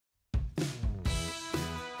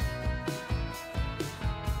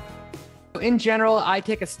in general, I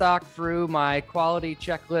take a stock through my quality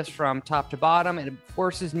checklist from top to bottom, and it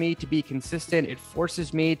forces me to be consistent. It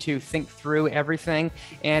forces me to think through everything.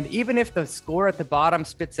 And even if the score at the bottom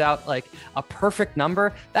spits out like a perfect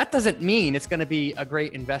number, that doesn't mean it's going to be a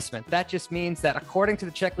great investment. That just means that according to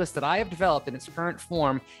the checklist that I have developed in its current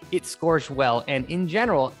form, it scores well. And in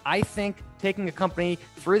general, I think taking a company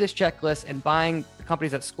through this checklist and buying the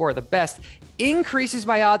companies that score the best increases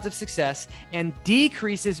my odds of success and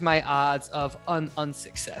decreases my odds of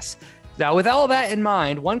unsuccess. Now, with all that in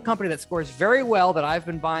mind, one company that scores very well that I've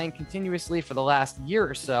been buying continuously for the last year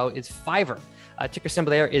or so is Fiverr. Ticker symbol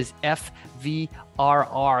there is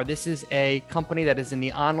FVRR. This is a company that is in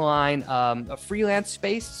the online freelance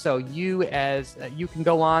space. So you can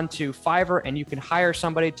go on to Fiverr and you can hire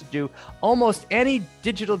somebody to do almost any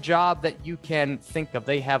digital job that you can think of.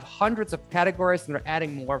 They have hundreds of categories and they're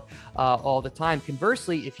adding more all the time.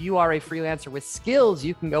 Conversely, if you are a freelancer with skills,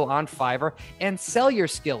 you can go on Fiverr and sell your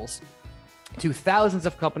skills to thousands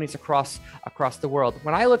of companies across the world.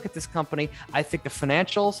 When I look at this company, I think the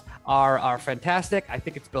financials are fantastic. I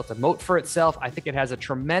think it's built a moat for itself. I think it has a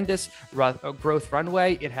tremendous growth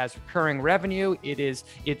runway. It has recurring revenue.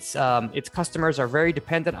 Its customers are very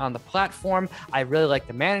dependent on the platform. I really like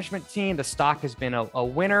the management team. The stock has been a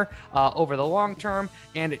winner over the long term,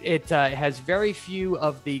 and it has very few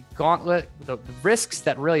of the risks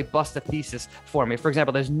that really bust a thesis for me. For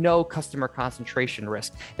example, there's no customer concentration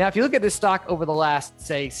risk. Now, if you look at this stock over the last,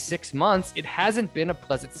 say, 6 months, it hasn't been a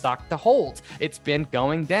pleasant stock to hold. It's been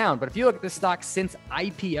going down. But if you look at the stock since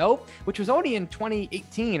IPO, which was only in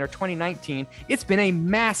 2018 or 2019, it's been a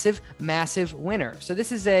massive, massive winner. So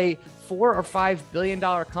this is a $4 or $5 billion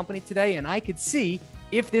company today, and I could see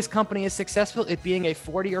if this company is successful, it being a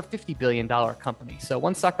 $40 or $50 billion company. So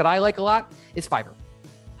one stock that I like a lot is Fiverr.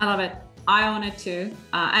 I love it. I own it too.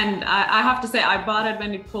 And I have to say, I bought it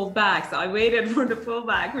when it pulled back. So I waited for the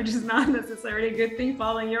pullback, which is not necessarily a good thing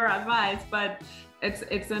following your advice, but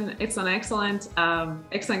it's an excellent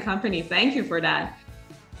company. Thank you for that.